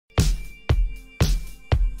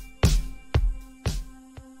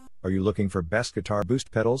Are you looking for best guitar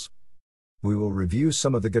boost pedals? We will review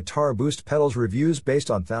some of the guitar boost pedals reviews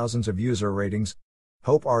based on thousands of user ratings.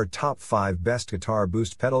 Hope our top 5 best guitar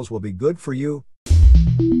boost pedals will be good for you.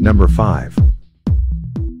 Number 5.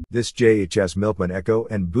 This JHS Milkman Echo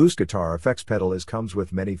and Boost guitar effects pedal comes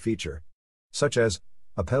with many features, such as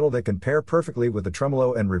a pedal that can pair perfectly with the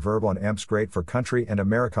tremolo and reverb on amps, great for country and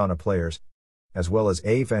Americana players, as well as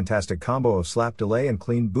a fantastic combo of slap delay and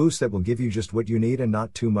clean boost that will give you just what you need and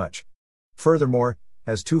not too much. Furthermore,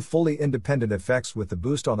 has 2 fully independent effects with the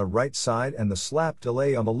boost on the right side and the slap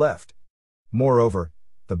delay on the left. Moreover,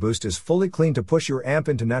 the boost is fully clean to push your amp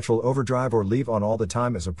into natural overdrive or leave on all the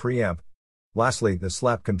time as a preamp. Lastly, the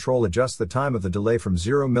slap control adjusts the time of the delay from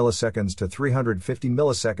 0 milliseconds to 350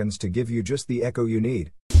 milliseconds to give you just the echo you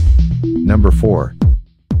need. Number 4.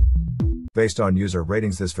 Based on user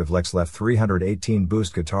ratings, this Vivlex LEF 318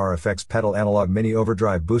 Boost Guitar Effects Pedal Analog Mini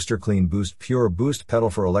Overdrive Booster Clean Boost Pure Boost Pedal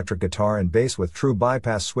for electric guitar and bass with true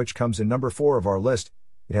bypass switch comes in number 4 of our list.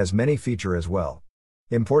 It has many features as well.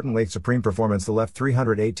 Importantly, supreme performance. The LEF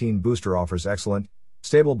 318 Booster offers excellent,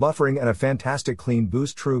 stable buffering and a fantastic clean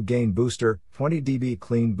boost. True gain booster, 20 dB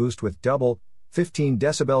clean boost with double, 15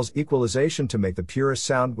 decibels equalization to make the purest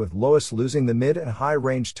sound with lowest losing. The mid and high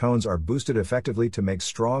range tones are boosted effectively to make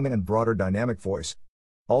strong and broader dynamic voice.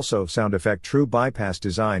 Also, sound effect true bypass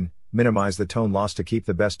design, minimize the tone loss to keep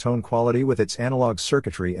the best tone quality with its analog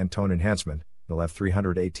circuitry and tone enhancement. The LEF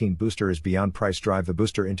 318 Booster is beyond price. Drive the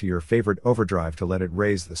booster into your favorite overdrive to let it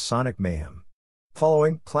raise the sonic mayhem.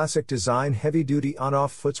 Following, classic design, heavy-duty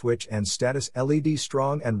on-off foot switch and status LED,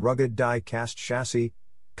 strong and rugged die-cast chassis,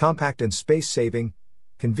 compact and space-saving,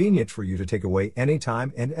 convenient for you to take away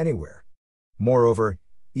anytime and anywhere. Moreover,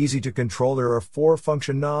 easy to control. There are 4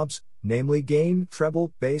 function knobs, namely gain,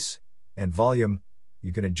 treble, bass, and volume.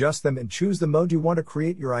 You can adjust them and choose the mode you want to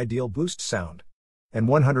create your ideal boost sound. And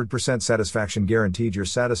 100% satisfaction guaranteed. Your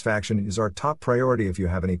satisfaction is our top priority. If you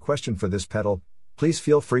have any question for this pedal, please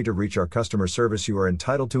feel free to reach our customer service. You are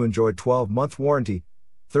entitled to enjoy 12-month warranty,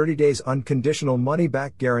 30 days unconditional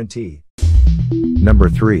money-back guarantee. Number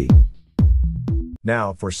 3.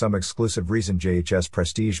 Now, for some exclusive reason, JHS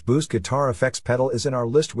Prestige Boost Guitar Effects Pedal is in our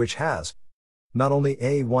list, which has not only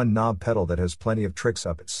a 1-knob pedal that has plenty of tricks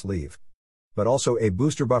up its sleeve, but also a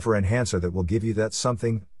booster buffer enhancer that will give you that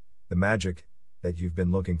something, the magic, that you've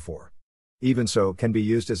been looking for. Even so, can be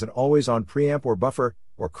used as an always-on preamp or buffer,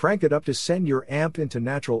 or crank it up to send your amp into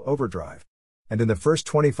natural overdrive. And in the first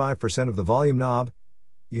 25% of the volume knob,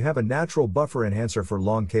 you have a natural buffer enhancer for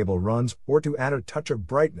long cable runs or to add a touch of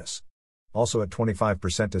brightness. Also at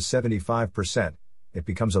 25% to 75%, it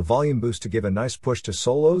becomes a volume boost to give a nice push to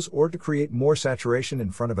solos or to create more saturation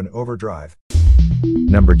in front of an overdrive.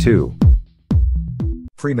 Number 2.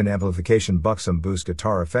 Friedman Amplification Buxom Boost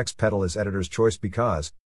Guitar Effects Pedal is editor's choice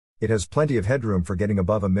because it has plenty of headroom for getting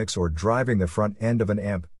above a mix or driving the front end of an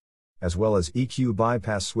amp, as well as EQ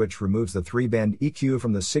bypass switch removes the 3-band EQ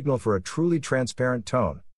from the signal for a truly transparent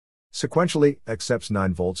tone. Sequentially, accepts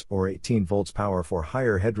 9 volts or 18 volts power for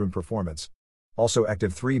higher headroom performance. Also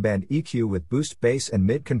active 3-band EQ with boost bass and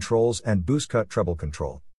mid controls and boost cut treble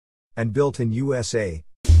control. And built in USA.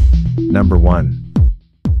 Number 1.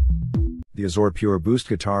 The AZOR Pure Boost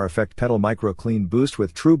Guitar Effect Pedal Micro Clean Boost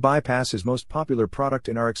with True Bypass is most popular product.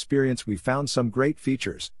 In our experience, we found some great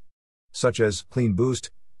features, such as Clean Boost,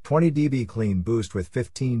 20 dB Clean Boost with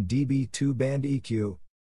 15 dB 2-band EQ.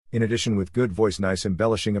 In addition, with good voice, nice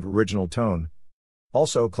embellishing of original tone.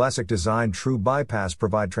 Also, classic design True Bypass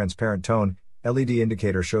provide transparent tone, LED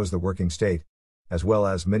indicator shows the working state, as well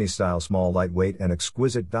as mini-style small lightweight and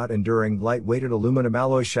exquisite enduring light-weighted aluminum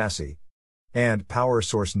alloy chassis. And power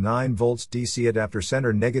source 9 volts DC adapter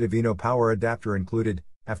center negative Eno power adapter included.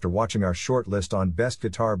 After watching our short list on best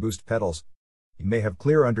guitar boost pedals, you may have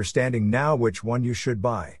clear understanding now which one you should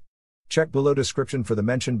buy. Check below description for the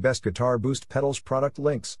mentioned best guitar boost pedals product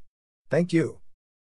links. Thank you.